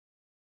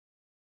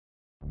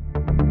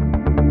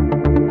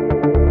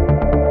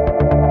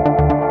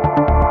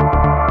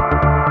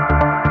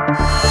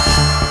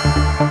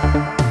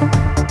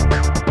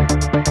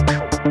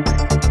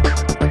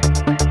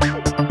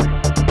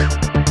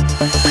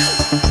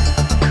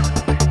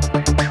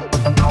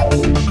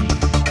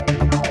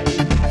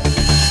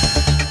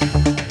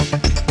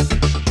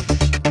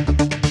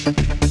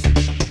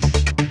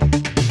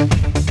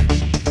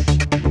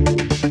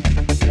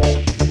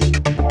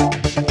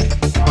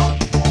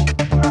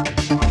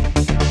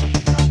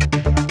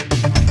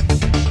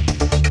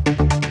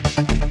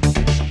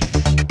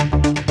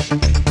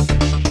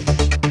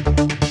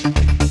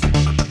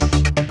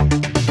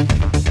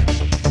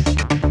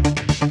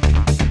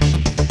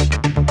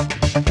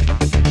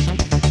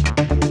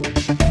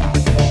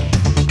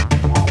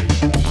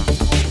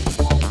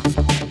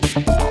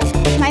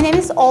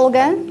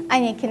Olga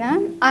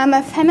Anikina. I'm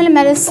a family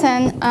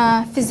medicine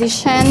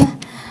physician.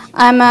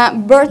 I'm a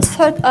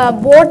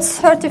board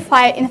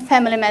certified in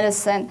family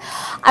medicine.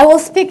 I will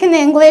speak in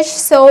English,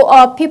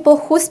 so people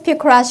who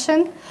speak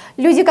Russian,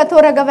 люди,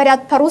 которые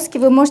говорят по-русски,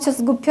 вы можете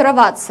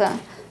сгруппироваться,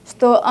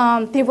 что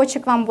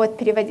переводчик вам будет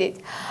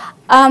переводить.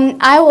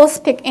 I will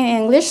speak in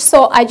English,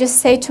 so I just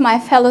say to my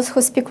fellows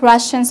who speak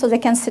Russian so they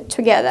can sit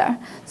together.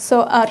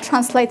 So a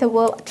translator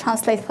will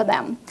translate for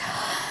them.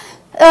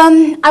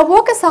 I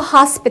work as a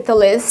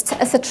hospitalist,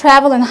 as a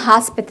traveling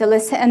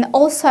hospitalist, and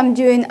also I'm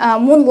doing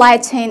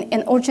moonlighting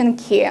in urgent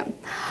care.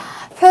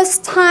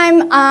 First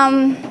time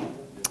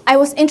I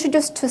was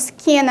introduced to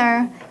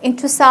SCENAR in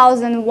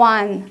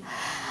 2001.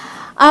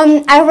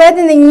 I read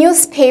in the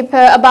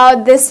newspaper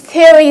about this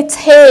fairy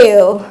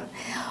tale.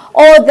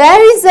 Oh,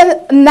 there is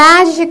a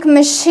magic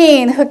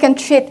machine who can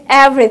treat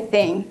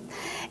everything.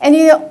 And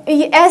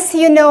as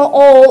you know,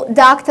 all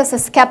doctors are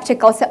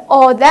skeptical, say,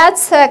 oh,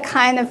 that's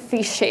kind of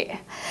fishy.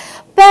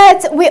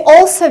 But we're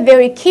also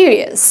very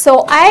curious.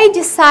 So I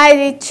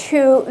decided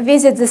to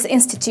visit this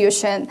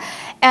institution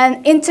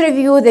and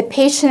interview the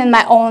patient and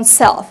my own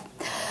self.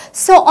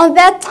 So on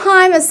that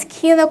time, a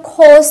SCENAR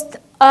cost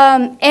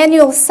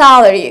annual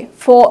salary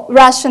for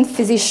Russian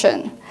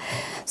physician.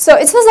 So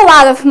it was a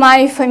lot of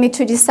money for me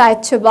to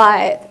decide to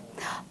buy it.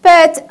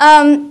 But,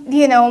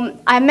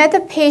 I met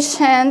a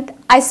patient,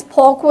 I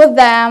spoke with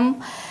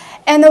them,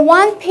 and the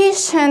one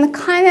patient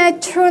kind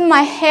of turned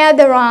my head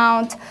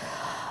around.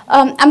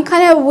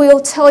 I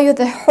will tell you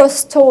her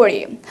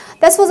story.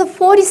 This was a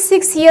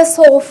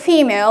 46-year-old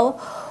female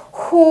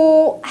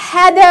who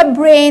had a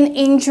brain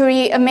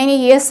injury many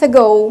years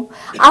ago.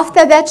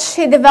 After that,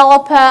 she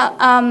developed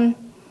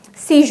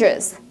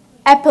seizures,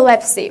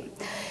 epilepsy.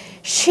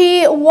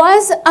 She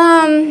was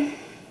a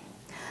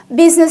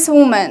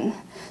businesswoman.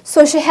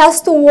 So she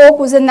has to work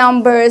with the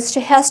numbers, she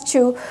has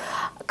to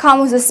come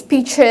with the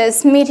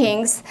speeches,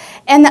 meetings,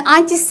 and the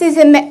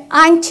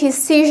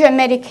anti-seizure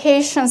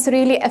medications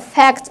really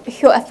affect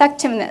her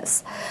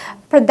effectiveness,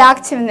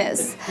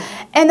 productiveness.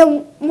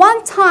 And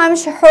one time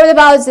she heard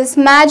about this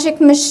magic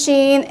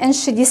machine and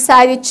she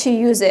decided to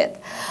use it.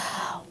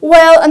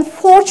 Well,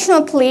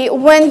 unfortunately,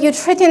 when you're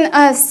treating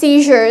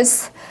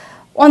seizures,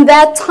 on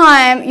that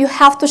time you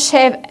have to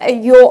shave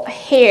your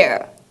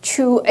hair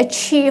to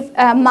achieve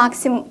a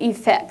maximum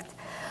effect.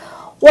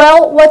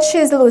 Well, what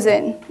she's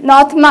losing?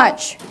 Not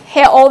much.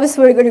 Hair always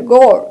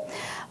regrow,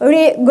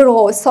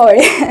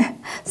 sorry.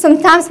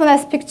 Sometimes when I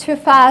speak too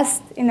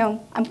fast,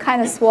 I'm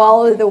kind of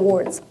swallow the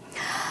words.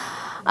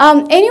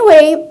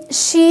 Anyway,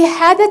 she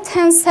had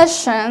 10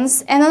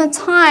 sessions, and at the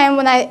time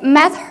when I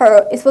met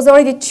her, it was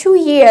already 2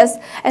 years,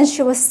 and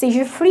she was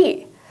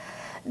seizure-free.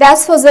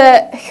 That was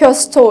her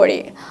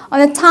story. On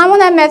the time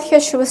when I met her,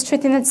 she was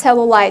treating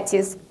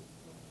cellulitis.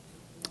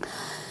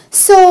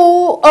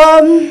 So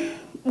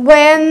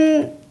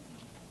when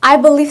I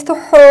believed to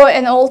her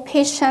and all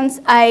patients,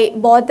 I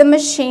bought the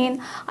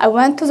machine, I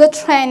went to the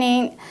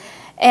training,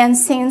 and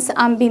since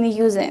I've been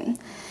using.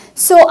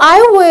 So I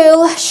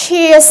will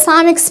share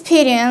some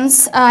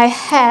experience I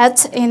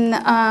had in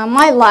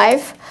my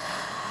life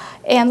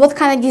and what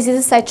kind of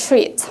diseases I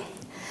treat.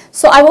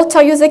 So I will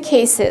tell you the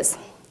cases.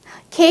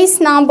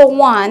 Case number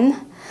 1,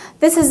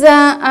 this is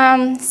a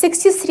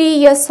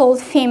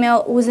 63-year-old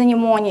female with a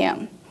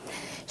pneumonia.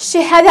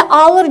 She had an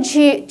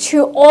allergy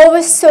to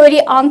over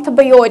 30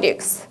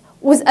 antibiotics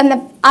with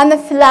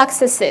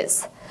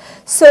anaphylaxis.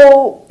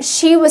 So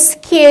she was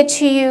scared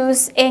to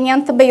use any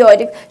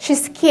antibiotic. She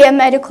scared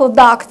medical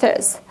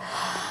doctors.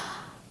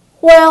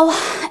 Well,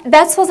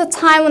 that was a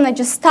time when I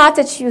just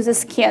started to use a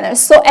SCENAR.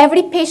 So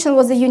every patient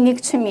was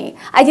unique to me.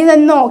 I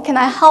didn't know, can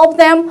I help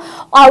them?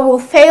 I will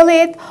fail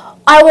it.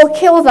 I will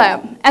kill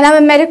them. And I'm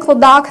a medical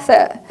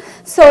doctor.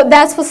 So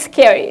that was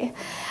scary.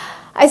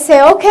 I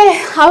say,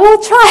 okay, I will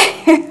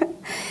try.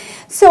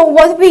 So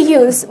what we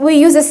use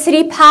the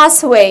 3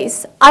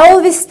 pathways. I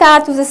always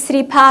start with the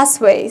 3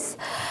 pathways.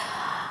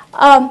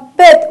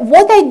 But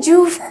what I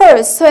do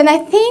first, and I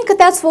think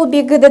that will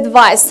be good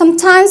advice.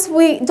 Sometimes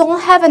we don't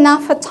have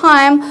enough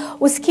time,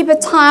 we skip a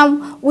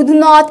time, we do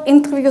not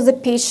interview the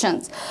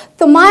patient.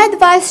 So my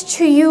advice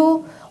to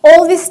you,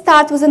 always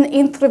start with an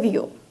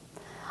interview.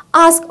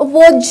 Ask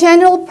what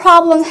general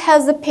problem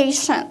has the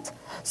patient,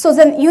 so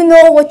then you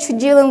know what you're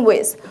dealing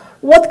with.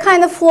 What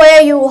kind of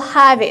flare you will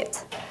have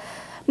it.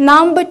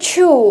 Number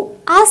 2,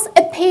 ask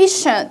a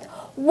patient,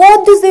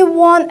 what do they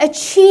want to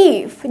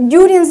achieve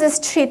during this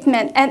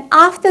treatment and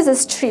after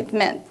this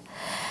treatment?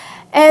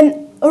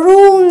 And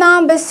rule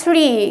number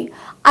 3,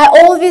 I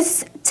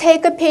always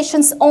take a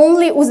patient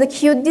only with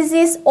acute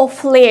disease or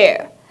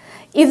flare.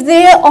 If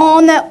they're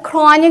on a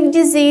chronic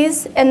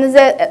disease and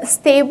they're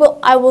stable,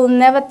 I will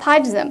never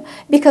touch them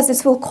because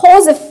it will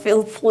cause a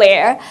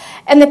flare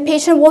and the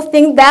patient will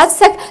think that's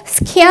a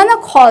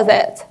SCENAR caused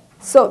it.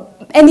 So,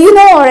 and you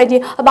know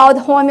already about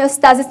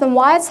homeostasis and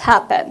why it's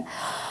happened.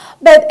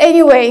 But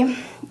anyway,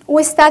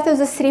 we started with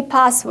the 3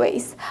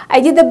 pathways. I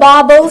did the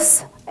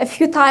bubbles a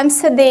few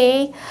times a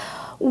day.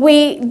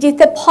 We did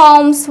the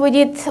palms, we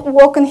did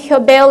work on her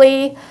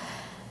belly.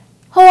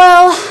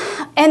 Well,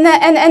 and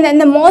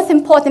the most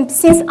important,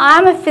 since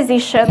I'm a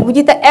physician, we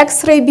did the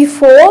X-ray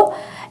before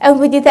and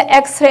we did the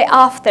X-ray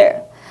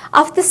after.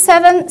 After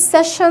 7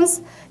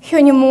 sessions,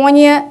 her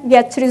pneumonia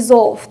gets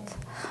resolved.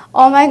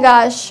 Oh my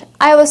gosh,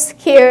 I was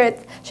scared.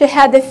 She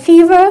had a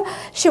fever,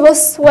 she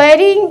was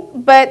sweating,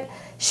 but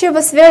she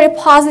was very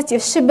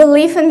positive. She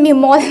believed in me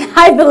more than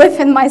I believe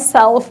in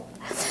myself.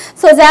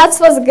 So that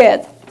was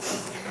good.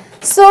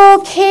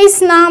 So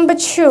case number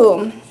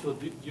 2. So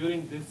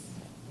during this,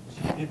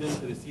 she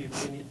didn't receive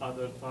any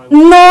other time?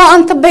 No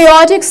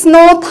antibiotics,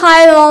 no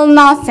Tylenol,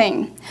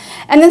 nothing.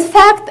 And in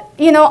fact,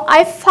 you know,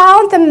 I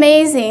found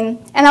amazing,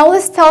 and I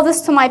always tell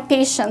this to my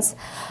patients,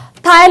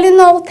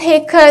 Tylenol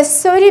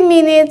takes 30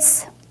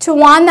 minutes to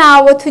 1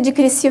 hour to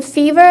decrease your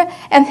fever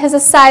and has a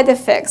side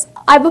effects.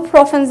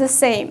 Ibuprofen is the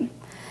same.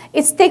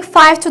 It takes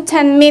 5 to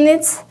 10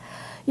 minutes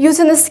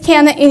using a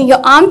scanner in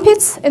your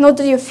armpits in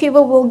order your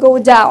fever will go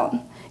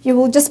down. You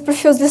will just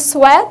profuse the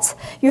sweat,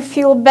 you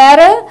feel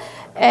better,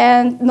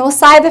 and no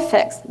side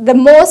effects. The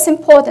most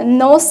important,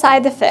 no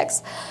side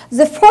effects.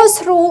 The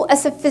first rule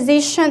as a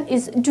physician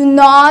is do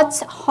not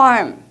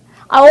harm.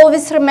 I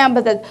always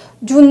remember that,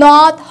 do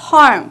not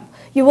harm.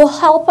 You will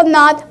help or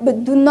not,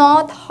 but do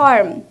not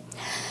harm.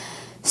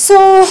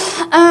 So,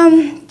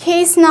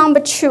 case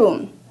number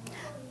 2.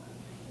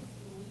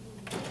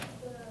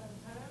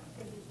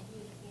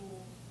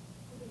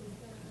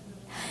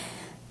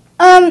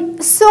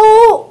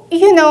 So,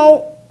 you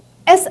know,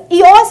 as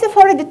Joseph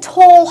already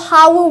told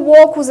how we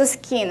work with the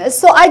skin,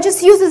 so I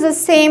just use the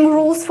same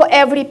rules for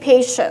every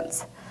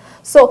patient.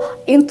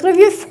 So,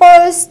 interview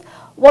first,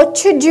 what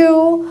to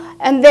do,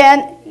 and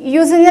then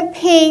using a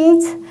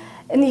paint,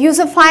 and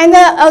find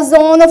a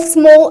zone of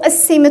small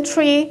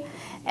asymmetry,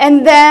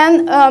 and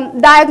then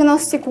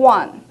diagnostic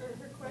 1.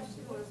 Her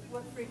question was,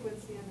 what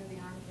frequency under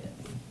the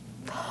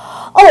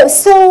armpits? Oh,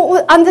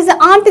 so under the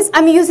armpits,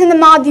 I'm using the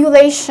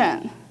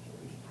modulation.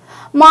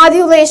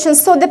 Modulation,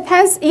 so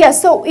depends, yeah,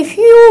 so if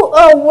you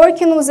are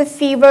working with a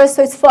fever,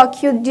 so it's for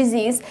acute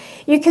disease,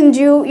 you can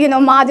do, you know,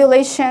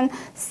 modulation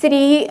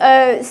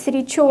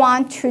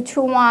 3-2-1,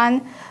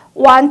 2-2-1,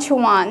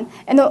 1-1.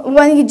 And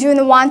when you're doing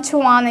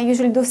 1-1, I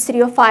usually do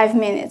 3 or 5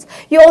 minutes.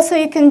 You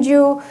can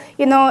do,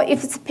 you know,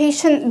 if it's a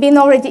patient been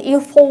already ill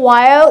for a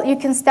while, you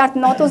can start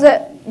not with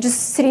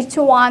just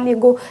 3-1, you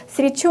go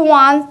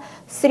 3-2-1,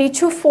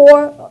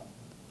 3-2-4,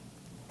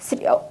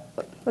 3, oh,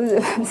 what is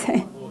it I'm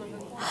saying?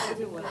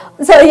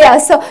 So yeah,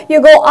 so you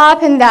go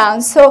up and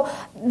down. So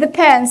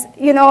depends,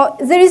 you know,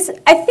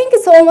 I think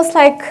it's almost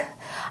like,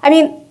 I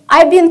mean,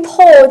 I've been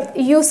told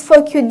use for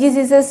acute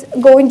diseases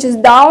going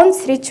just down,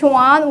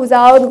 3-1,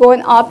 without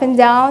going up and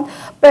down.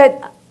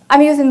 But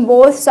I'm using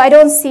both, so I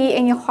don't see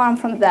any harm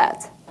from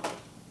that,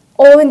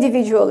 all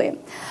individually.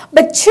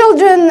 But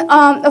children,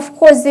 of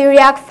course, they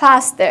react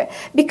faster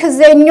because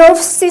their nerve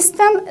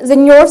system, the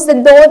nerves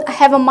that don't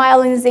have a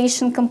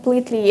myelinization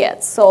completely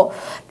yet. So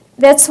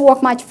that's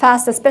work much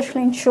faster,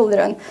 especially in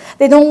children.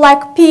 They don't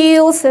like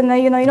pills, and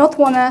you know, you don't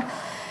want to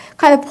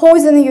kind of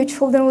poison your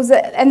children with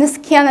it. And the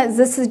scanner,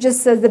 this is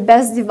just the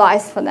best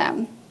device for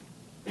them.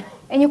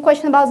 Any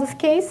question about this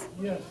case?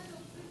 Yes.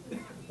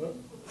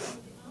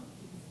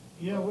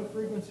 Yeah, what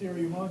frequency are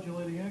you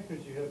modulating at?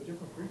 Because you have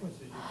different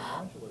frequencies you can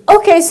modulate.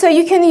 Okay, so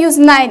you can use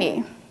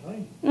 90.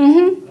 90?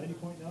 Mm-hmm.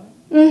 90.9?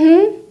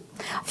 Mm-hmm.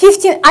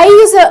 15.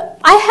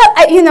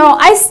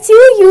 I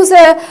still use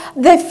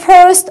the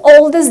first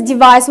oldest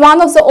device,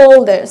 one of the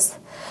oldest.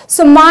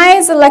 So mine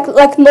is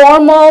like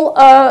normal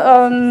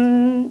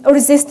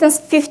resistance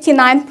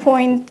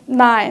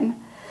 59.9.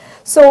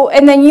 So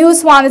and the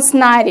newest one is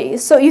 90.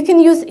 So you can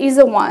use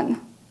either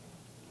one.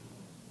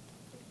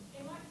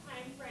 In what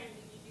time frame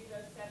did you do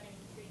those 7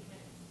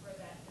 treatments for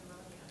that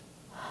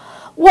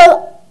pneumonia?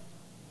 Well,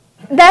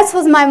 that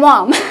was my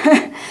mom.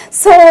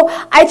 So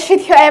I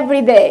treat her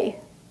every day.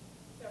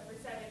 So for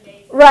 7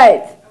 days?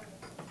 Right.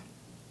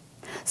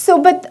 So,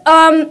 but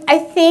I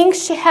think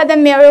she had a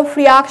Merrill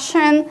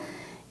reaction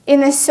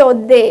in a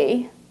short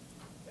day.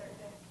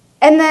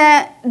 And,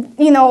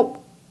 you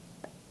know,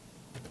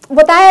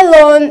 what I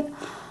learned,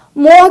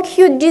 more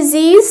acute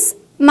disease,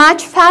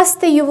 much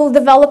faster you will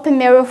develop a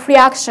Merrill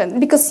reaction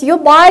because your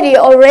body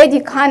already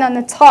kind of on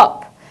the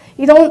top.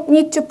 You don't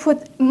need to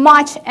put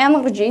much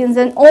energy, and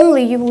then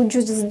only you will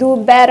just do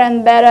better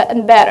and better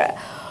and better.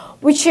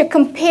 Which you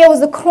compare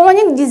with the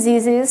chronic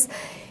diseases,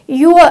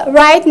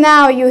 right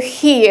now you're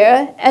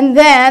here, and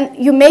then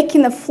you're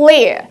making a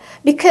flare.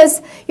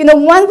 Because, you know,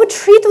 when we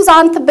treat with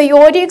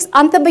antibiotics,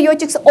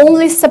 antibiotics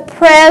only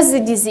suppress the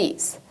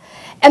disease.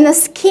 And the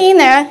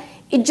SCENAR,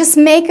 it just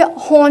makes a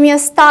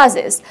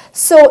homeostasis.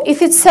 So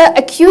if it's an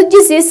acute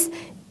disease,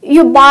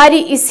 your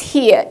body is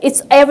here.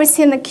 It's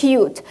everything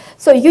acute.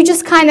 So you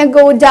just kind of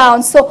go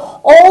down.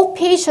 So all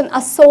patients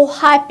are so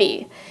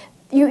happy.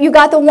 You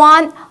got a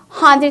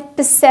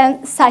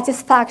 100%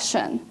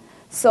 satisfaction.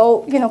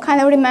 So, you know, kind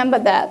of remember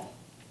that.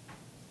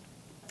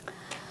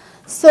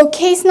 So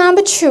case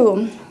number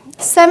 2,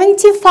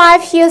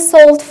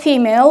 75-year-old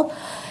female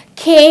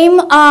came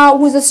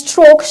with a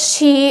stroke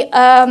she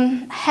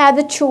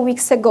had 2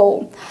 weeks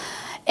ago.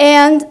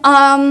 And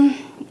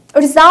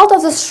result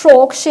of the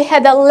stroke, she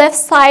had a left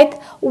side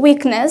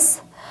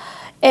weakness,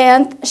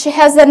 and she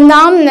has a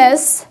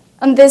numbness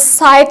on this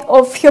side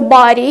of her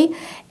body,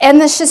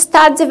 and then she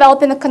started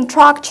developing a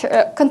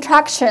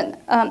contraction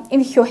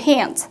in her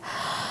hand.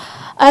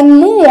 And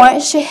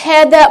more, she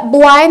had a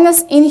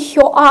blindness in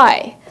her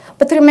eye.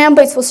 But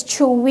remember, it was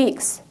 2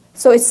 weeks,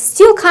 so it's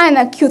still kind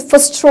of acute for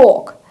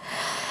stroke.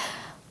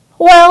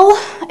 Well,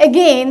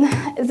 again,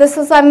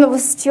 I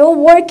was still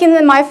working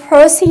in my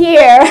first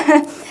year.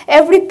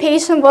 Every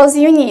patient was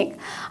unique.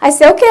 I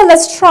said, okay,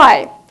 let's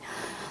try.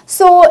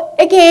 So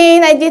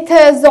again, I did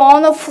a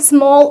zone of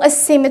small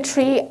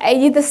asymmetry. I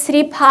did the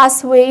 3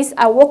 pathways.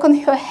 I work on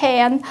her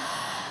hand.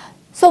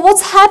 So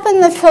what's happened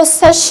in the first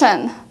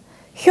session?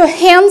 Her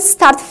hands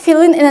start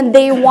feeling in a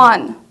day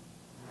 1.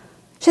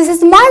 She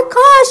says, my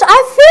gosh, I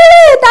feel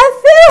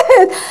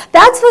it.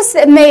 That was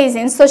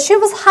amazing. So she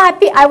was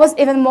happy. I was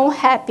even more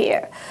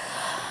happier.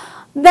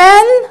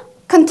 Then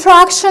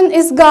contraction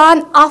is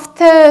gone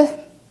after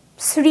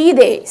 3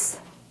 days.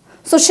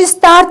 So she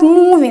started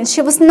moving.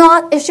 She was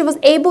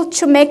able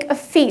to make a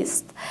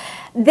fist.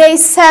 Day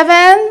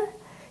 7,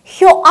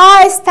 her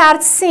eyes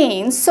start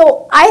seeing.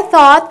 So I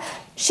thought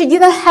she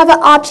didn't have an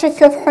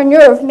atrophy of her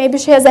nerve. Maybe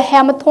she has a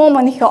hematoma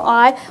in her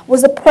eye,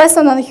 was a pressure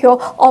on her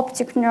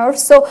optic nerve.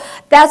 So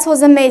that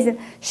was amazing.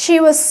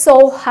 She was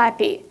so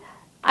happy.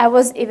 I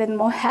was even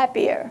more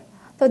happier.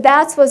 So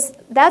that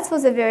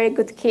was a very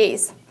good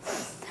case.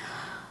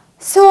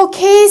 So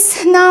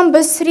case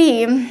number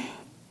 3.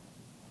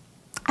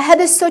 I had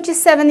a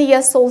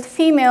 37-year-old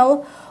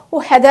female who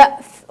had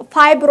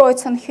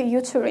fibroids on her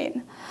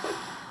uterine.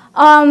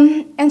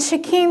 And she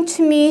came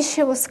to me,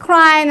 she was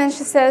crying, and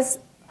she says,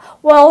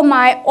 well,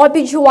 my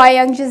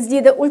OBGYN just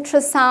did an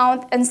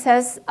ultrasound and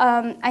says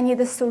I need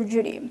a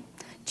surgery.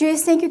 Do you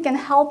think you can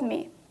help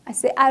me? I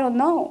say, I don't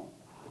know.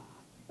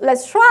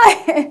 Let's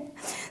try.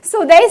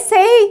 So they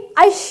say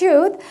I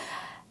should,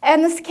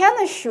 and the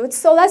scanner should,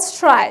 so let's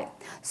try.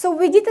 So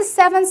we did a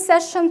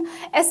 7-session.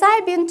 As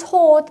I've been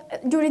taught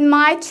during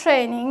my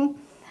training,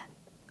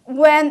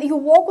 when you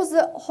work with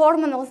the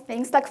hormonal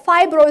things, like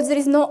fibroids, there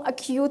is no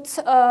acute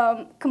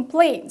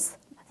complaints.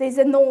 There is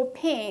no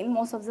pain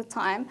most of the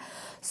time.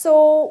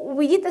 So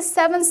we did the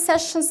 7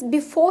 sessions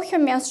before her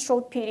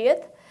menstrual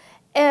period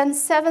and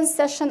 7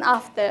 sessions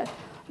after.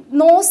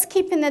 No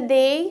skipping a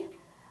day,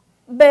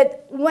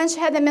 but when she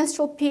had a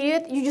menstrual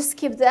period, you just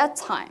skip that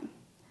time.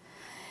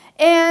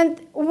 And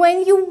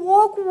when you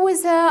work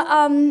with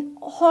a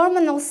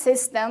hormonal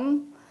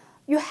system,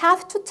 you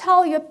have to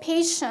tell your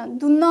patient,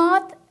 do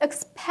not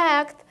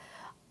expect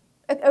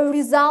a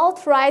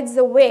result right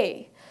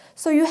away.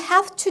 So you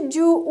have to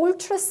do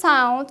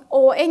ultrasound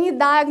or any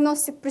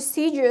diagnostic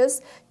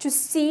procedures to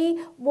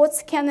see what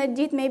scanner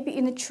did maybe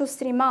in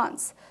 2-3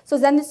 months. So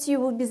then it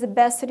will be the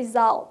best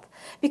result.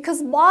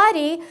 Because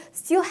body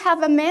still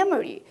have a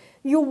memory.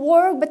 You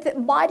work, but the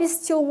body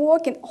is still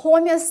working.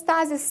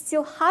 Homeostasis is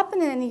still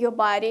happening in your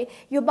body.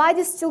 Your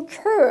body is still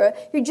cure.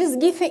 You just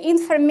give it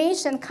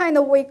information, kind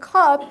of wake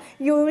up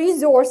your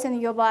resource in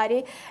your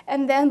body,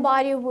 and then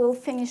body will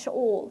finish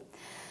all.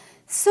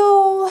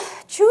 So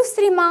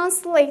 2-3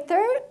 months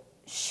later,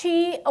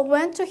 she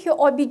went to her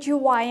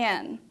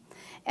OBGYN.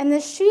 And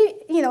then she,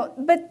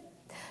 but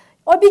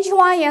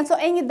OBGYN, so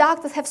any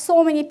doctors have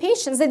so many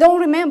patients, they don't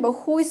remember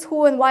who is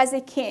who and why they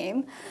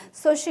came.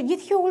 So she did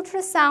her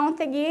ultrasound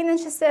again, and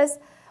she says,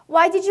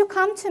 why did you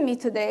come to me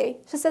today?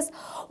 She says,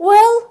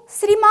 well,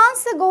 3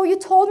 months ago you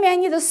told me I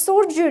need a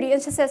surgery.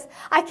 And she says,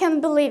 I can't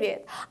believe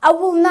it. I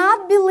will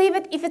not believe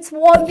it if it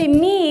won't be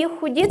me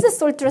who did this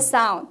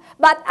ultrasound.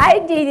 But I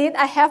did it.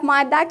 I have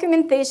my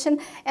documentation.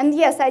 And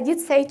yes, I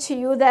did say to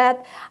you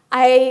that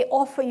I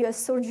offer you a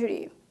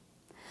surgery.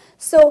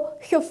 So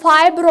her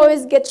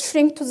fibroids get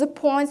shrink to the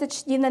point that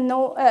she didn't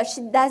know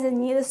she doesn't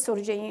need a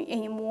surgery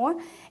anymore.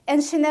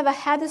 And she never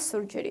had a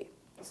surgery.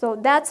 So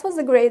that was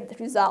a great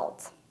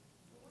result.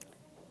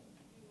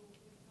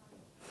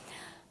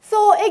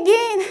 So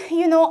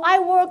again, I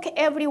work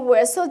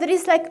everywhere. So there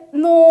is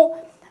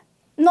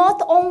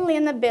not only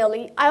in the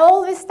belly. I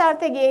always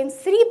start again,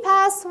 3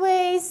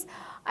 pathways.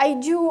 I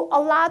do a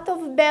lot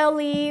of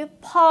belly,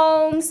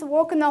 palms,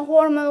 work in the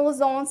hormonal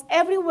zones,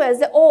 everywhere,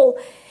 they're all.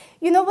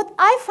 What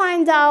I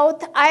find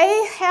out,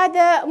 I had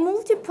a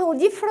multiple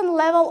different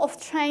level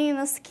of training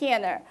in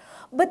SCENAR.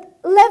 But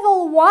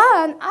level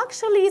 1,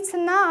 actually it's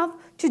enough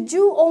to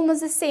do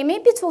almost the same.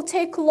 Maybe it will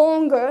take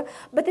longer,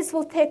 but it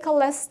will take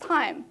less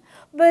time.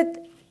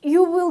 But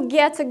you will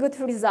get a good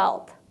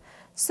result.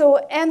 So,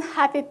 and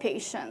happy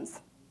patients.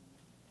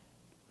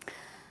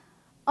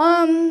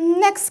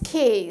 Next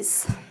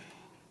case.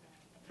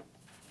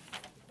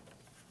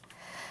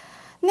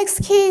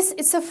 Next case,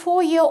 it's a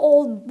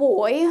 4-year-old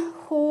boy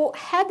who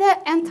had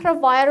an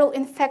enteroviral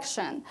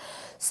infection.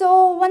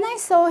 So when I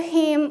saw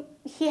him,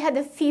 he had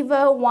a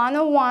fever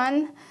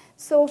 101.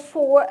 So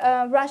for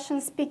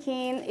Russian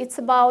speaking, it's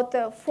about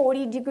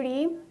 40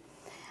 degrees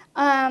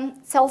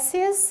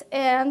Celsius.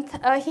 And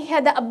he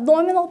had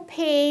abdominal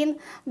pain,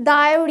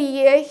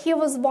 diarrhea, he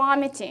was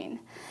vomiting.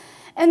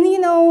 And you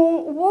know,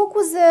 work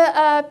with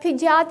a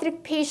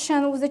pediatric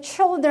patient, with the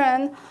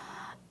children,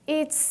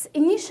 it's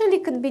initially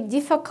could be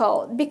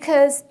difficult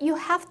because you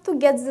have to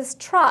get this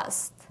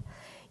trust.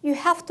 You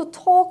have to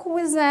talk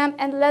with them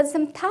and let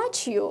them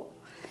touch you.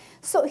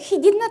 So he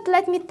did not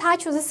let me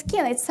touch the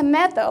skin. It's a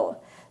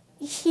metal.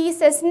 He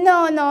says,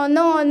 no, no,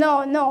 no,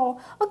 no,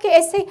 no. Okay,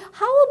 I say,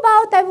 how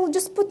about I will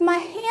just put my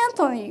hand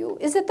on you?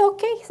 Is it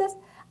okay? He says,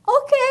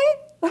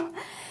 okay.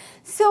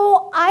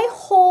 So I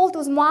hold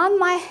with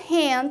my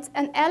hand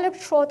an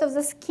electrode of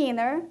the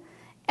SCENAR,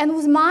 and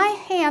with my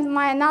hand,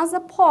 my another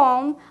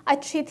palm, I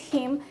treat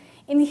him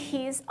in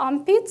his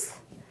armpits,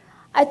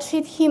 I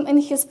treat him in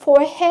his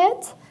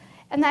forehead,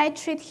 and I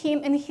treat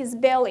him in his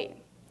belly.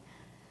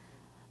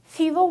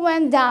 Fever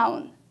went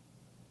down.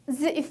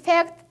 The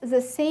effect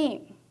the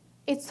same.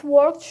 It's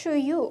worked through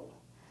you.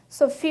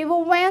 So fever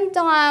went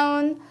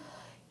down,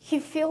 he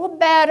feel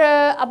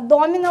better,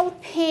 abdominal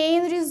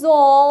pain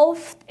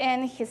resolved,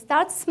 and he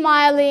starts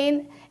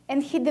smiling,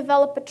 and he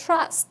developed a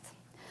trust.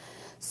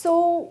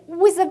 So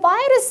with the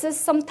viruses,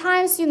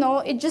 sometimes, you know,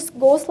 it just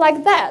goes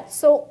like that.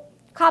 So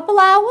a couple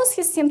hours,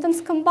 his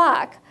symptoms come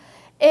back.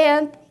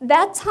 And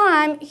that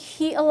time,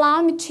 he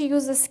allowed me to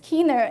use a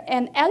SCENAR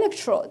and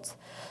electrodes.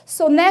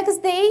 So next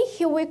day,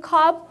 he wake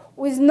up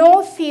with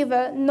no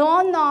fever,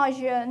 no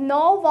nausea,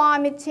 no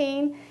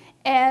vomiting,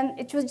 and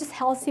it was just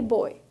healthy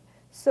boy.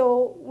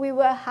 So we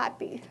were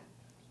happy.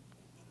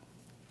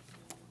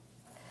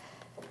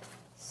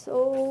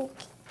 So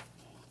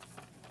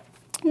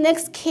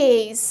next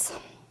case.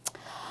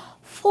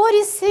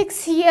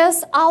 46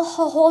 years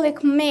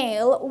alcoholic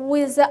male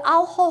with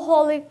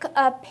alcoholic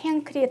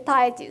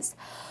pancreatitis.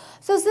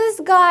 So this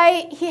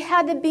guy, he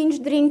had a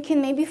binge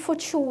drinking maybe for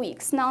 2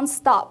 weeks,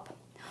 nonstop.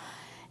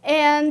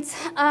 And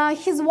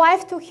his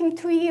wife took him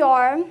to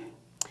ER.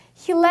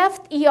 He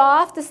left ER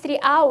after 3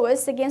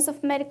 hours against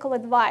of medical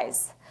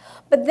advice.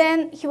 But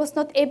then he was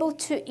not able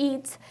to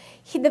eat.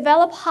 He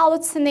developed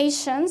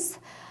hallucinations.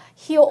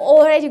 He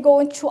already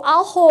going through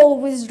alcohol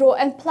withdrawal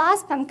and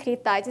plus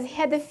pancreatitis. He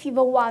had a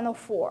fever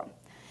 104.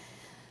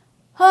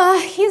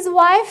 His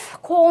wife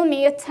called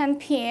me at 10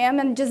 p.m.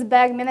 and just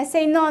begged me. And I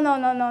say, no, no,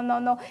 no, no, no,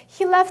 no.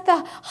 He left the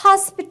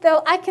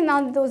hospital. I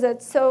cannot do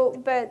that. So,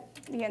 but,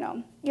 you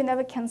know, you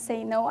never can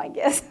say no, I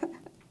guess.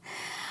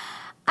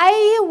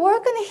 I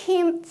worked on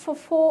him for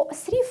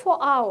 3-4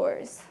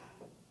 hours.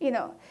 You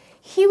know,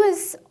 he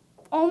was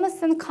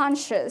almost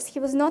unconscious. He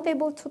was not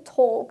able to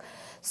talk.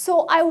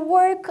 So I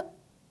work.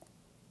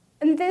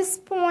 At this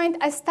point,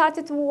 I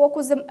started to work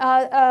with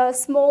a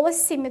smaller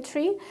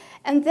symmetry,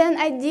 and then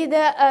I did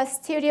a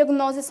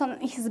stereognosis on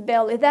his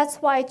belly. That's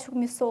why it took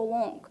me so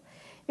long,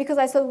 because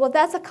I thought, well,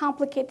 that's a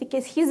complicated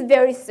case. He's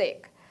very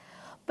sick.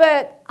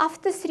 But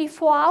after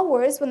 3-4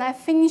 hours, when I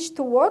finished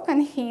to work on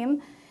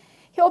him,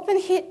 he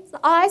opened his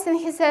eyes and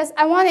he says,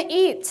 I want to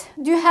eat.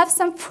 Do you have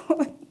some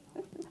food?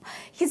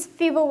 His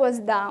fever was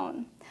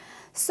down.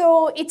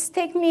 So it's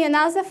taken me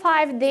another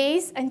 5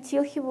 days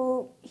until he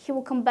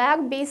will come back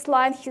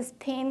baseline, his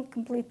pain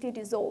completely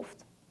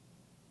resolved.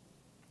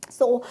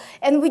 So,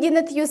 and we did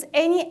not use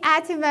any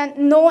Ativan,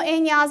 no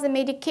any other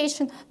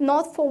medication,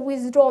 not for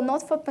withdrawal,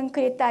 not for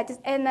pancreatitis.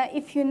 And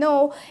if you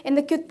know, in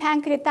acute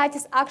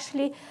pancreatitis,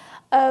 actually,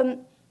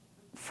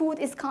 food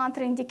is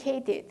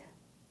contraindicated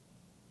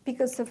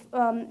because of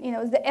you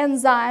know, the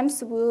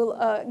enzymes will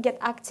get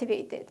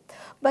activated.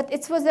 But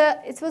it was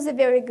a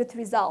very good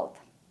result.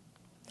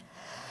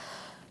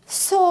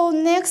 So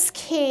next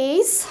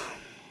case.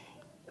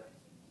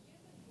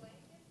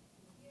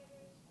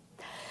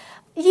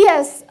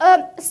 Yes,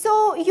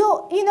 so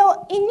you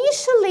know,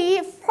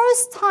 initially,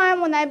 first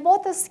time when I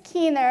bought a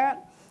SCENAR,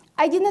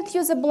 I did not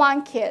use a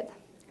blanket.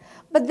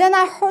 But then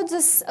I heard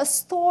these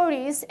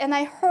stories, and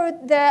I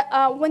heard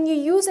that when you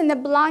use in a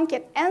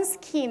blanket and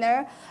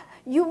SCENAR,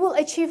 you will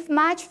achieve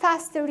much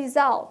faster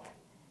result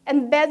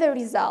and better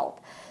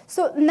result.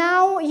 So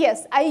now,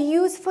 yes, I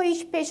use for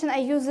each patient, I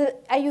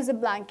use a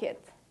blanket.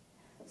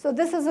 So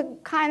this is a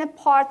kind of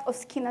part of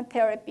SCENAR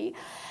therapy.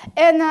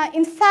 And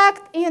in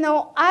fact, you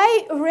know,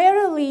 I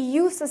rarely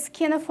use a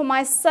SCENAR for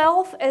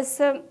myself, as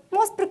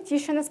most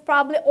practitioners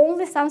probably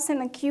only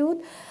something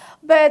acute.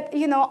 But,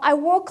 you know, I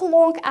work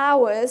long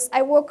hours.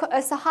 I work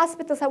as a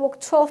hospital, I work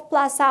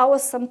 12+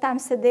 hours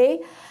sometimes a day.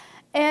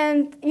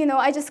 And, you know,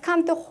 I just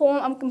come to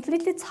home, I'm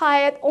completely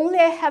tired, only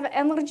I have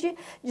energy,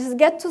 just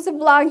get to the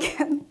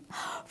blanket,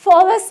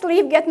 fall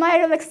asleep, get my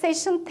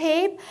relaxation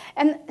tape,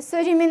 and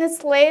 30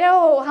 minutes later,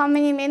 or how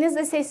many minutes,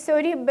 I say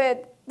 30,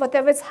 but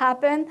whatever's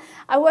happened,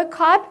 I wake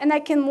up and I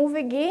can move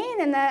again,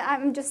 and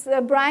I'm just a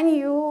brand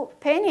new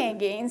penny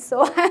again.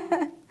 So,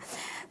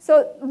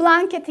 so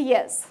blanket,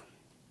 yes.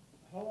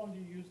 How long do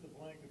you use the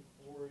blanket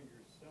for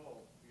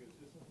yourself? Because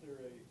isn't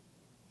there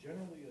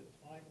generally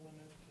a time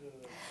limit to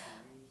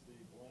use the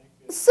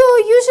blanket? So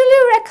usually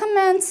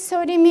recommend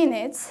 30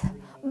 minutes,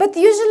 but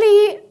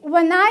usually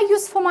when I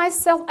use for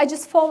myself, I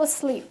just fall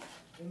asleep.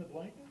 In the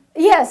blanket?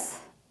 Yes.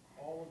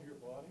 All of your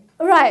body?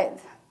 Right.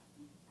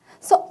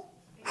 So,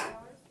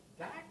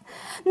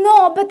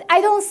 No, but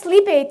I don't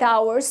sleep 8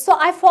 hours, so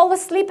I fall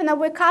asleep and I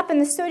wake up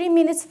in 30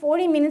 minutes,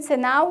 40 minutes,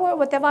 an hour,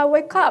 whatever I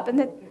wake up. And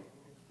then,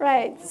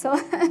 right, so.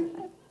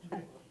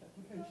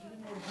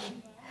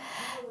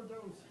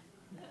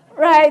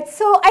 Right,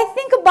 so I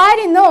think a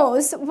body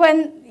knows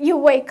when you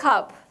wake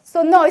up.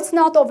 So no, it's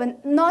not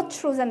not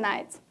through the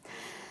night.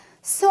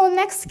 So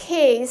next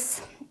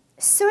case,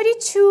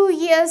 32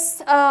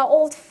 years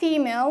old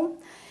female.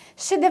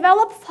 She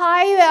developed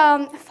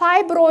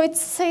fibroid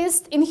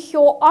cyst in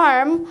her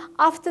arm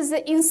after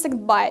the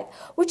insect bite,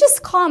 which is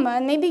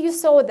common. Maybe you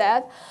saw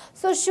that.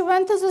 So she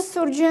went to the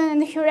surgeon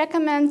and he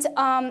recommends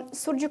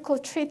surgical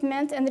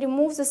treatment and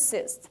remove the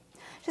cyst.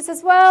 She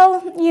says,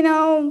 well, you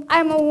know,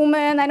 I'm a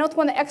woman. I don't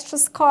want an extra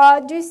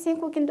scar. Do you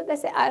think we can do that? I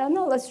say, I don't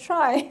know. Let's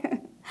try.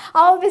 I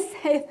always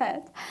say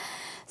that.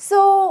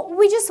 So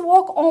we just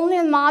work only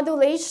on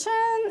modulation.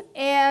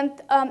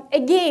 And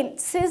again,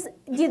 cyst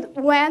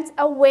went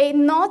away,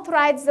 not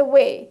right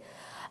away.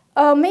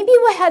 Maybe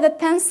we had a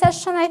 10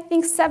 session, I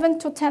think 7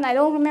 to 10. I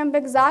don't remember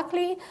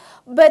exactly.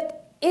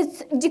 But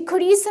it's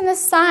decreased in the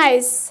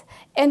size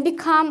and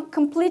become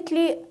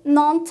completely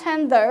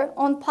non-tender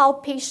on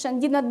palpation,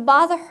 did not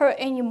bother her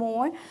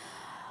anymore.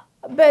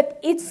 But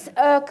it's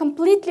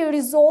completely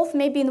resolved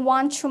maybe in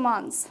 1-2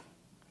 months.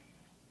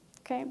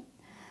 Okay.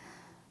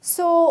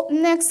 So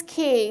next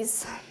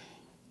case,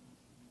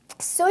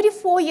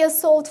 34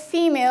 years old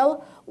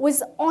female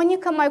with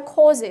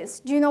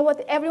onychomycosis. Do you know what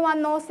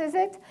everyone knows is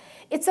it?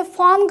 It's a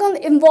fungal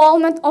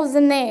involvement of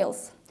the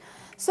nails.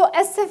 So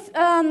as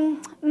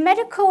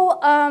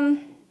medical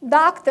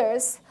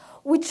doctors,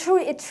 we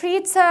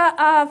treat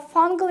a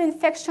fungal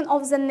infection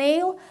of the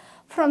nail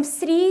from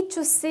 3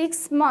 to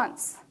 6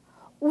 months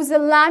with a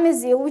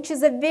Lamizil, which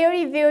is a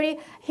very, very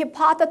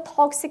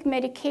hepatotoxic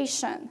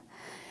medication.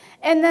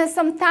 And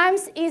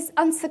sometimes it's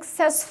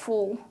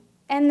unsuccessful.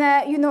 And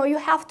you know, you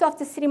have to,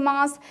 after 3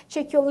 months,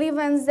 check your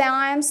liver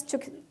enzymes to,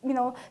 you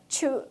know,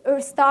 to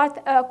start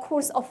a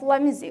course of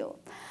Lamizil.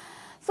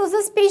 So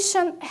this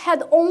patient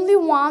had only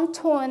 1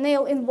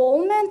 toenail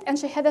involvement, and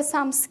she had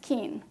some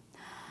skin.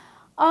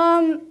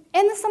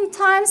 And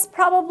sometimes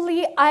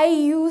probably I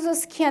use a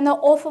scanner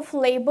off of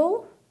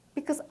label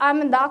because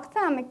I'm a doctor,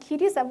 I'm a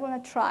kiddies, I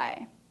want to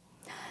try.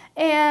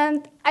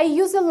 And I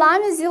use a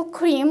Lamizil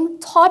cream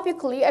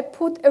topically. I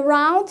put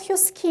around your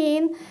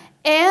skin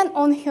and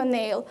on your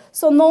nail.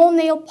 So no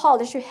nail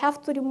polish. You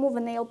have to remove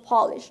a nail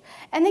polish.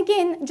 And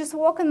again, just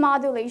work on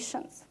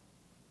modulations.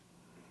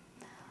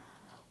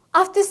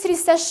 After 3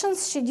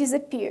 sessions, she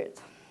disappeared.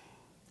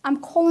 I'm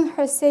calling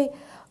her, say,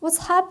 what's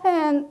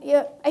happened?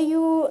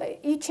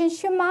 You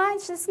changed your mind?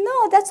 She says,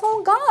 no, that's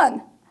all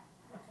gone.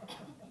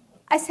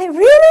 I say,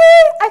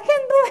 really? I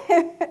can't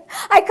believe it.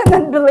 I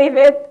couldn't believe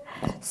it.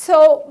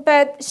 So,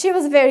 but she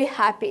was very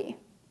happy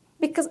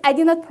because I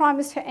did not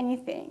promise her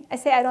anything. I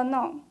say, I don't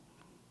know.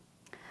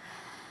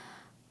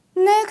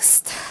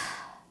 Next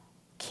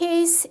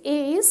case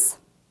is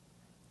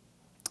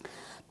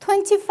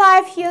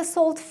 25 years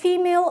old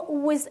female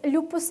with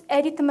lupus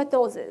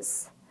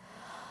erythematosus.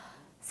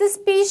 This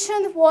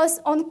patient was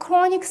on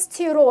chronic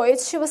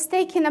steroids. She was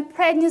taking a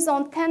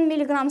prednisone 10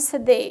 milligrams a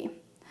day.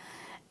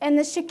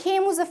 And she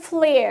came with a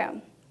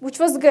flare, which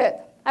was good.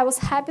 I was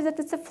happy that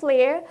it's a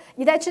flare.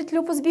 Did I treat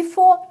lupus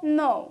before?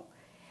 No.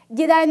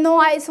 Did I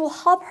know it will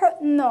help her?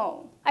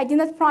 No. I did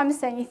not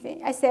promise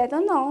anything. I said, I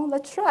don't know,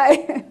 let's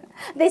try.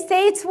 They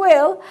say it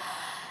will.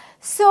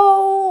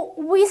 So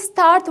we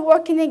start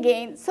working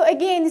again. So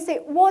again, you say,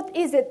 what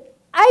is it?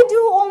 I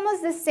do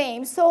almost the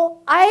same.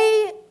 So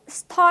I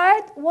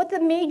start what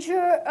the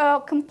major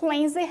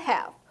complaints they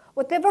have.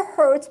 Whatever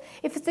hurts,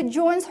 if it's the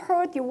joints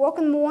hurt, you work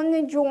on more on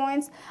the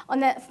joints,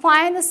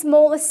 find a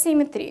small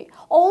asymmetry.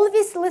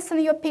 Always listen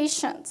to your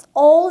patients.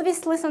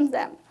 Always listen to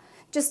them.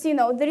 Just, you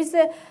know,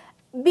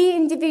 be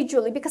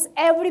individually because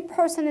every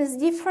person is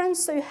different,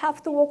 so you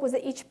have to work with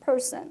each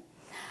person.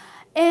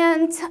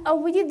 And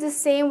we did the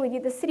same. We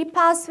did the 3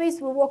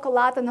 pathways. We work a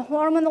lot on the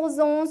hormonal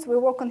zones. We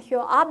work on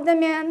your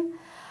abdomen.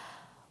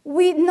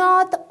 We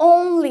not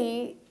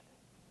only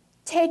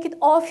take it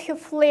off your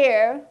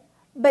flare,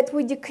 but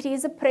we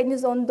decrease the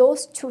prednisone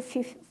dose to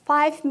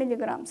 5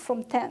 milligrams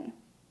from 10.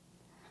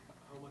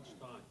 How much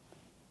time?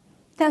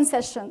 10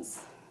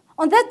 sessions.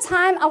 On that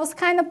time, I was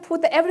kind of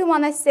put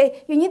everyone, I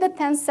say, you need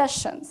 10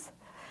 sessions.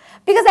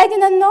 Because I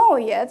didn't know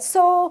yet.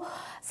 So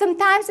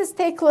sometimes it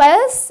takes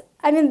less.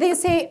 I mean, they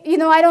say, you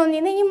know, I don't need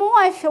anymore.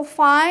 I feel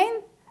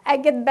fine. I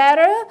get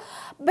better.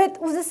 But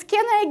with the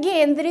scanner,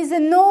 again, there is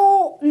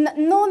no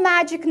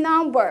magic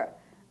number.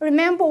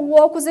 Remember,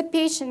 work with the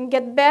patient.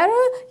 Get better.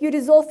 You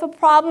resolve a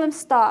problem.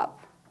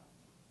 Stop.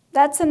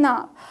 That's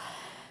enough.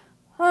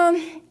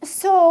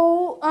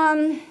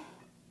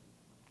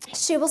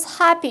 She was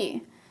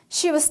happy.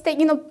 She was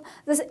taking, you know,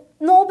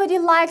 nobody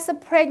likes the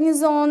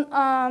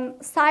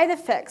prednisone side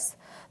effects.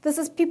 This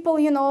is people,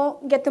 you know,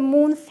 get the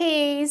moon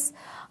face,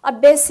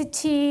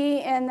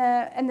 obesity,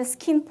 and the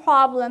skin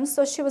problems.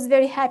 So she was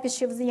very happy.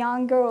 She was a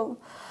young girl.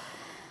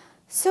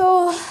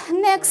 So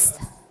next.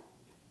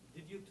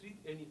 Did you treat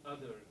any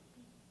other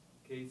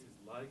cases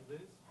like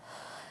this?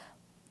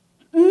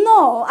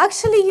 No,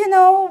 actually, you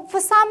know,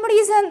 for some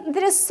reason,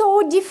 there are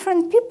so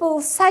different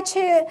people, such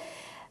a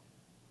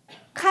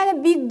kind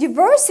of big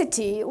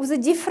diversity with the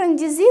different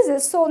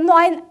diseases. So no,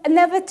 I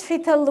never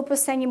treated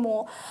lupus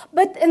anymore.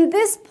 But in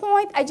this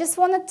point, I just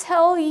want to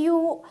tell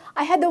you,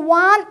 I had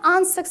one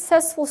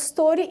unsuccessful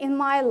story in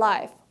my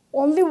life,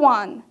 only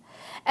one.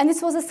 And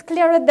it was a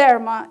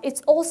scleroderma.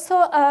 It's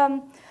also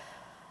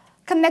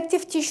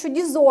connective tissue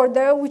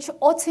disorder, which is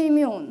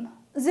autoimmune.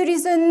 There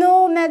is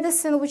no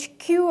medicine which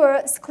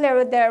cures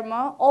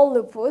scleroderma or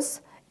lupus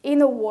in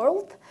the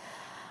world.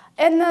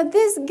 And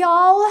this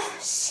girl,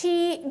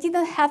 she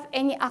didn't have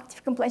any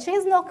active complaints. She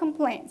has no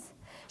complaints.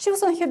 She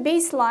was on her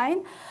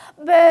baseline,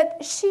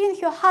 but she and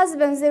her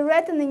husband, they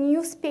read in the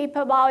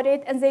newspaper about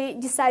it, and they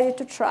decided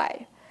to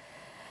try.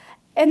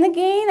 And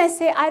again, I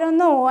say, I don't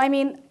know. I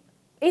mean,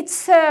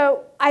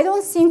 I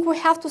don't think we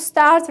have to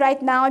start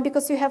right now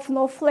because you have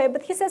no flare.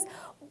 But he says,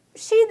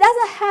 she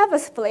doesn't have a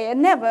flare,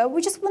 never.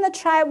 We just want to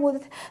try would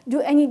it do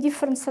any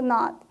difference or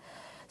not.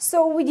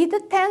 So we did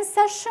the 10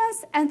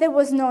 sessions, and there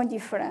was no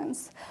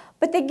difference.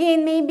 But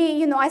again, maybe,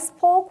 you know, I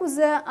spoke with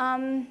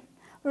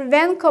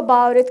Ravenko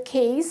about it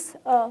case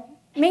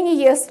many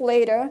years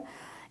later.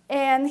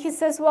 And he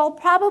says, well,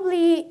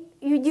 probably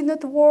you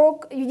didn't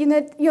work,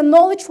 your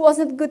knowledge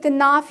wasn't good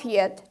enough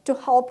yet to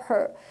help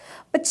her.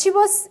 But she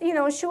was, you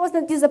know, she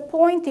wasn't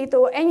disappointed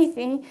or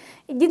anything.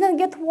 It didn't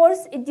get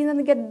worse, it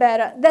didn't get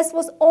better. This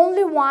was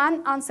only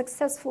one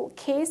unsuccessful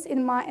case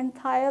in my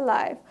entire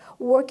life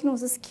working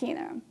with a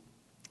SCENAR.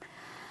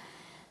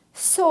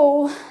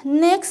 So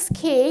next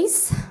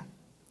case,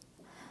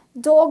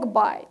 dog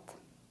bite.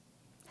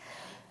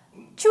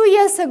 2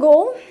 years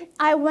ago,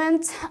 I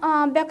went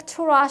back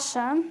to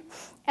Russia,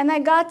 and I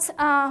got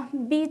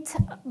bit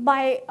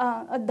by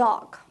a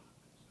dog.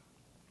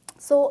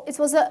 So it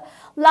was the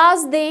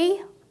last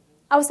day.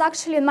 I was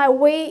actually on my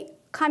way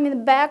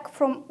coming back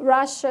from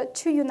Russia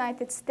to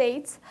United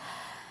States.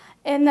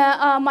 And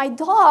my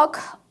dog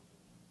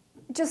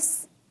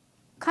just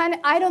kind of,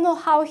 I don't know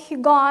how he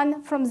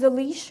gone from the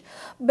leash,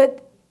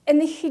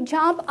 and he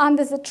jumped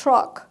under the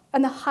truck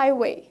on the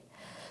highway.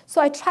 So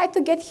I tried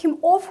to get him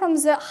off from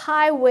the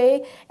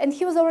highway, and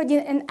he was already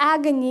in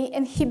agony,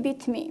 and he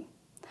bit me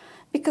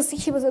because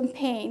he was in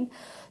pain.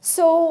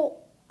 So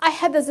I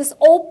had this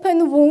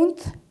open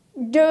wound,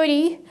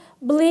 dirty,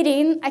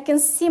 bleeding. I can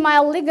see my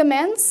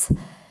ligaments,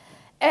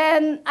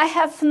 and I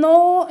have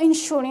no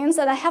insurance,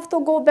 and I have to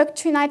go back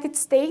to United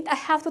States. I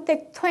have to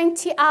take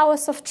 20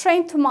 hours of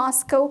train to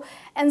Moscow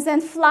and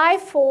then fly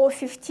for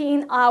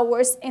 15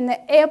 hours in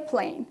the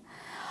airplane.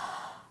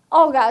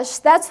 Oh gosh,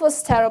 that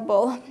was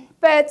terrible.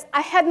 But I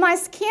had my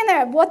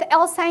SCENAR. What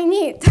else I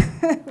need,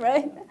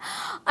 right?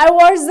 I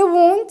washed the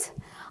wound.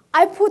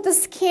 I put the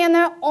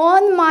SCENAR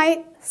on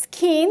my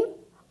skin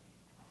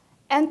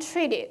and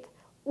treated.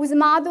 With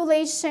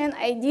modulation,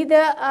 I did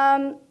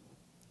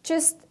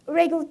just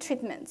regular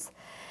treatments.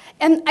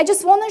 And I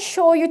just want to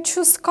show you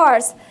two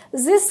scars.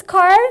 This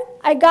scar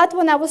I got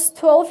when I was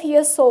 12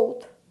 years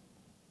old,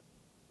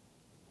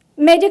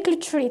 medically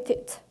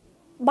treated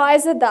by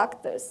the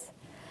doctors.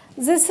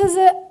 This is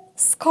a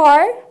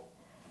scar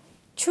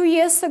 2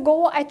 years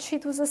ago I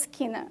treated with a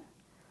SCENAR.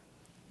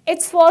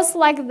 It was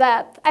like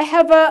that. I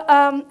have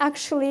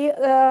actually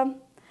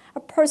a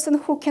person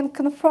who can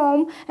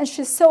confirm, and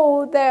she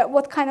saw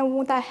what kind of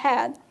wound I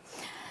had.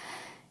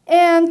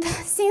 And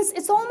since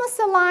it's almost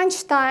a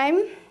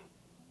lunchtime,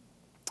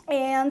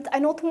 and I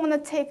don't want to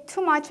take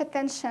too much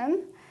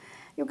attention,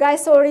 you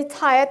guys are already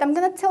tired, I'm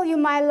going to tell you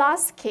my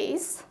last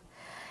case.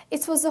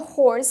 It was a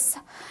horse.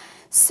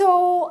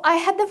 So I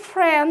had a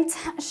friend,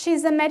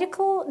 she's a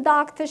medical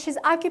doctor, she's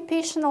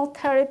occupational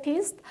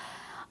therapist.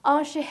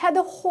 She had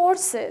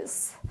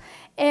horses.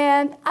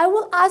 And I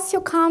will ask you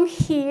to come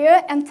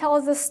here and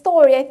tell the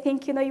story. I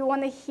think you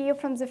want to hear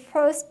from the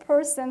first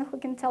person who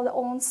can tell their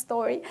own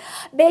story.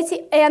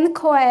 Betty Ann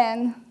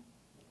Cohen.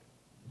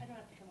 I don't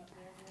have to come up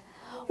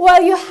there.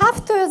 Well, you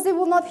have to, they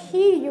will not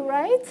hear you,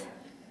 right?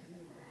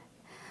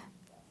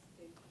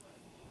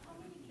 How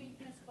many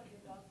treatments for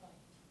your dog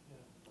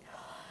bite?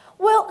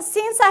 Well,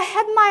 since I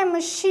had my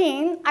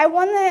machine, I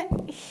want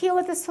to heal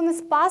it as soon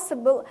as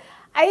possible.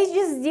 I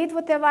just did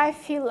whatever I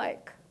feel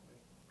like.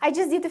 I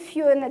just did a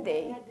few in a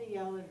day. You had to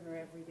yell at her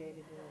every day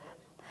to do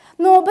it.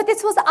 No, but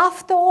it was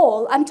after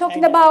all. I'm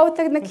talking about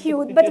in the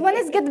acute. But when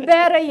it gets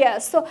better,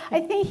 yes. So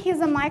I think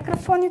here's a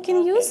microphone you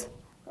can use.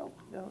 Oh,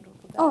 no, don't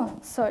go back. Oh,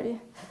 sorry.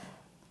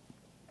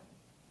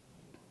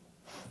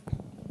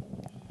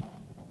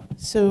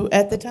 So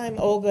at the time,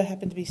 Olga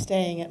happened to be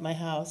staying at my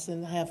house,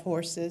 and I have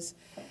horses.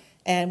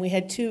 And we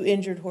had two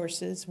injured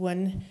horses.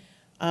 One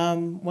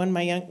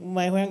my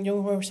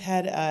young horse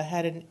had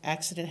an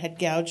accident, had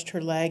gouged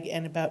her leg,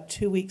 and about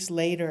 2 weeks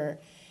later,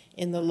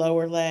 in the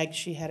lower leg,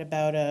 she had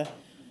about a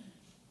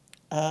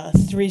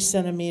 3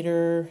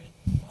 centimeter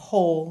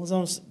hole. It was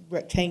almost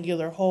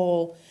rectangular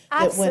hole.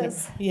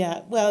 Abscess.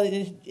 Yeah, well,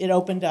 it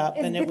opened up,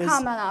 and it was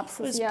become an abscess,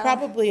 it was yeah.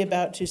 probably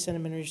about 2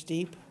 centimeters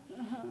deep.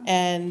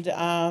 And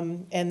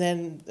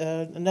then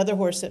another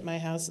horse at my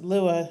house,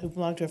 Lua, who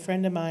belonged to a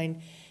friend of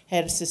mine,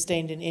 had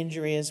sustained an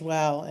injury as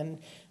well. And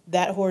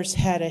that horse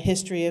had a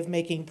history of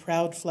making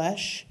proud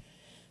flesh.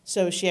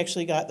 So she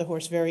actually got the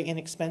horse very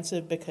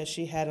inexpensive because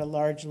she had a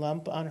large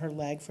lump on her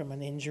leg from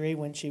an injury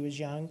when she was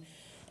young.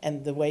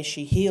 And the way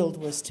she healed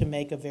was to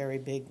make a very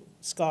big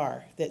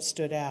scar that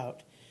stood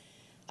out.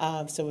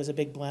 So it was a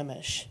big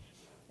blemish.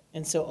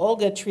 And so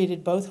Olga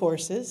treated both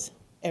horses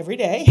every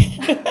day.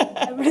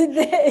 Every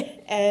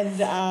day.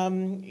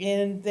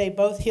 And they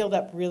both healed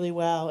up really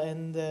well.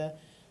 And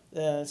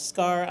the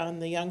scar on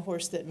the young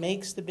horse that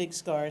makes the big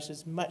scars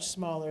is much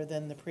smaller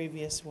than the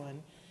previous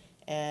one.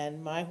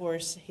 And my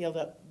horse healed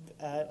up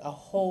a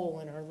hole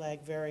in her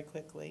leg very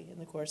quickly in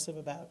the course of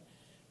about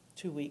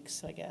 2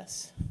 weeks, I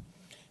guess.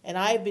 And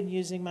I've been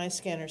using my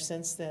scanner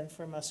since then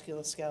for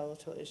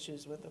musculoskeletal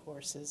issues with the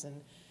horses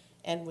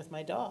and with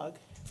my dog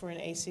for an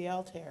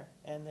ACL tear,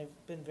 and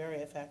they've been very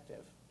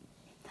effective.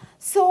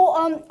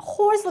 So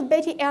horse that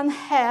Betty Ann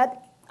had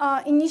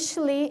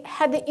initially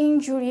had the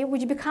injury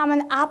which became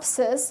an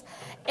abscess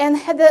and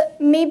had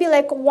maybe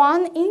like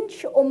 1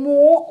 inch or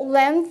more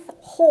length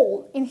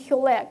hole in her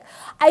leg.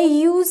 I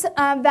use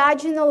a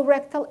vaginal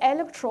rectal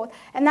electrode,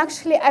 and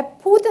actually I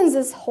put in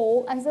this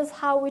hole, and that's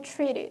how we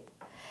treat it.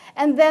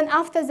 And then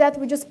after that,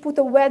 we just put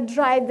a wet,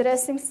 dry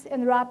dressings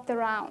and wrapped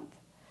around.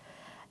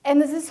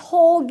 And this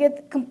hole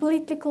get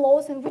completely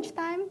closed in which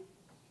time?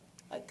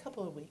 A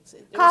couple of weeks.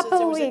 There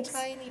Couple was weeks. a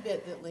tiny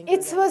bit that lingered.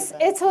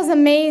 It was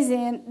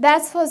amazing.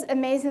 That was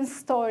amazing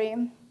story.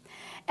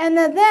 And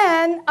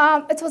then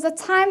it was a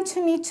time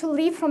to me to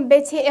leave from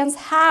Betty Ann's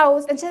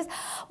house, and she says,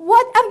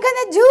 what I'm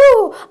gonna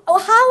do?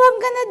 How I'm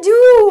gonna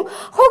do?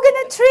 Who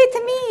gonna treat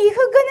me?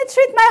 Who gonna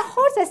treat my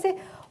horse? I say,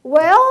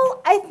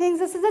 well, I think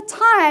this is a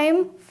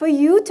time for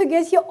you to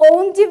get your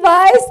own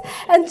device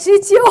and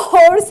treat your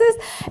horses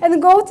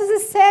and go to the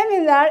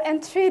seminar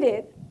and treat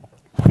it.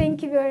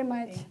 Thank you very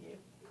much. Thank you.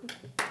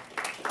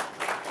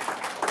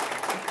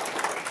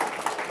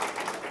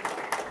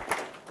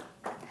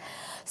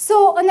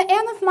 So on the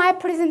end of my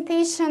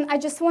presentation, I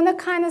just want to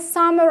kind of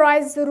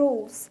summarize the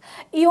rules.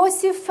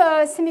 Iosif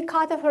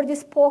Semikatov already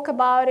spoke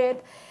about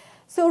it.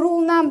 So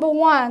rule number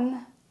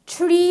 1,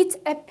 treat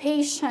a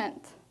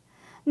patient.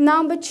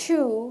 Number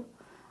 2,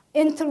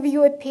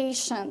 interview a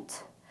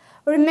patient.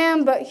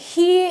 Remember,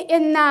 here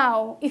and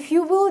now, if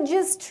you will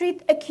just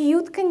treat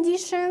acute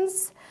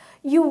conditions,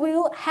 you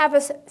will have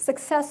a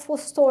successful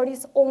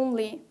stories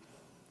only.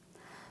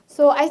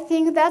 So I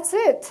think that's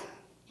it.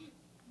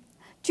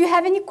 Do you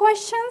have any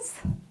questions?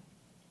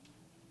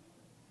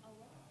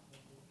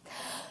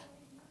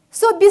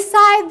 So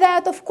beside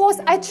that, of course,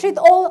 I treat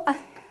all... Yeah,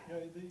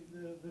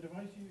 the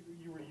device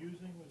you were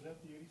using, was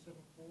that the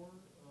 87.4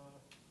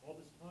 all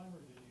this time, or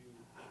did you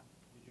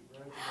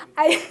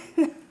graduate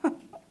to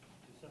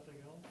something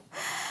else?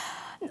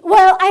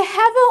 Well, I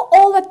have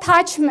all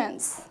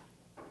attachments.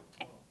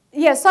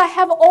 Yes, I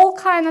have all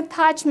kind of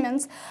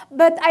attachments,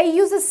 but I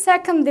use a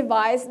second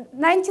device,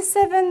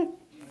 97.4,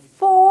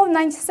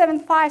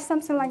 97.5,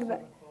 something like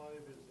that. 97.5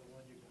 is the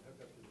one you can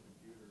hook up to the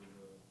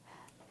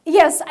computer.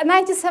 Yes,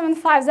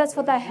 97.5, that's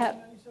what I have.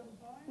 97.5?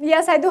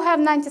 Yes, I do have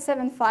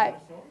 97.5.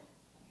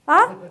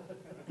 Huh?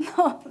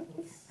 No.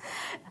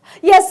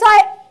 Yes, so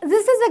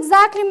this is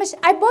exactly,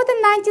 I bought a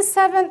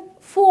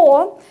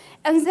 97.4,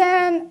 and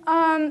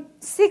then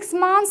 6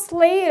 months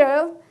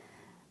later,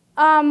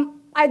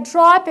 I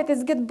drop it,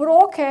 it gets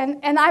broken,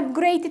 and I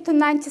upgrade it to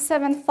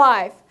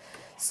 97.5.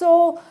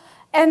 So,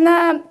 and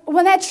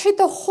when I treat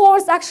a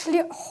horse,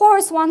 actually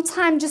horse one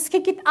time, just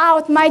kick it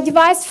out, my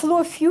device flew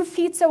a few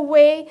feet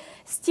away,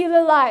 still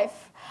alive.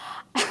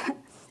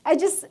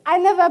 I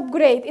never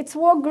upgrade. It's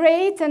worked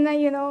great, and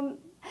you know,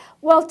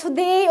 well,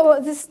 today or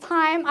this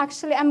time,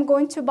 actually, I'm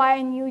going to buy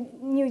a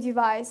new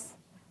device.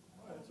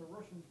 Oh, it's a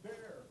Russian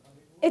bear.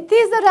 It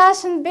is a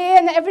Russian bear,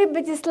 and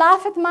everybody's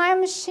laugh at my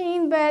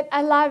machine, but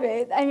I love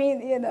it. I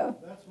mean, you know.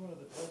 That's one of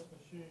the best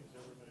machines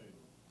ever made.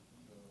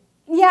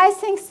 So. Yeah, I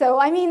think so.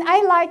 I mean,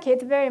 I like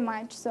it very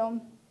much,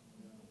 so.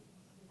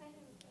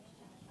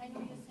 I know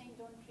you're saying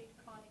don't treat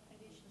chronic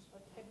conditions,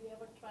 but have you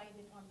ever tried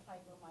it on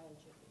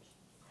fibromyalgia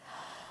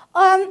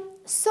patients?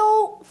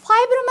 So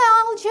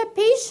fibromyalgia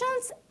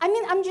patients, I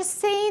mean, I'm just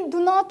saying do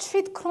not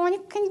treat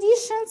chronic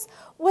conditions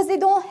where they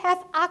don't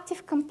have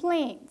active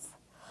complaints.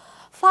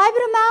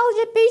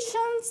 Fibromyalgia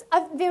patients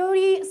are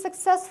very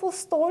successful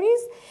stories.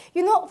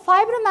 You know,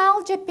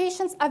 fibromyalgia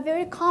patients are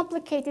very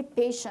complicated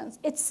patients.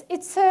 It's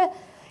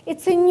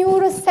a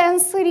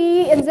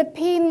neurosensory, and the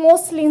pain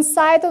mostly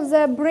inside of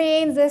the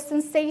brain, the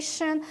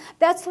sensation.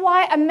 That's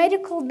why a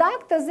medical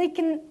doctor,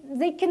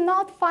 they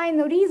cannot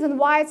find a reason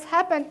why it's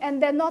happened,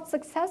 and they're not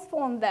successful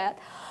on that.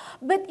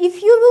 But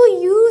if you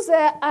will use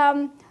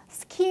a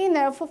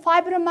SCENAR for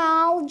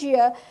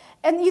fibromyalgia,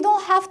 and you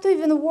don't have to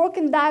even work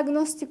in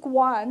diagnostic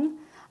 1,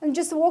 and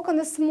just work on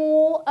a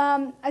small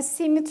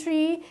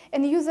asymmetry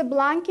and use a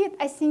blanket,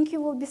 I think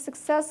you will be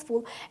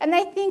successful. And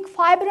I think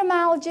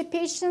fibromyalgia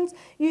patients,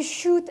 you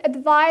should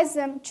advise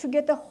them to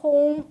get a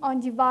home on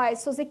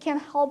device so they can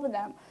help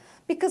them.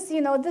 Because, you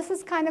know, this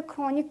is kind of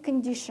chronic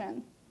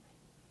condition.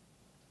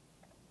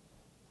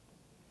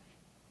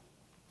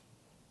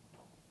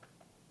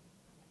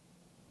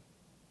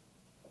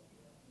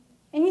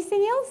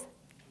 Anything else?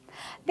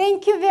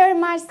 Thank you very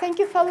much. Thank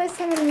you for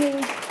listening to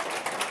me.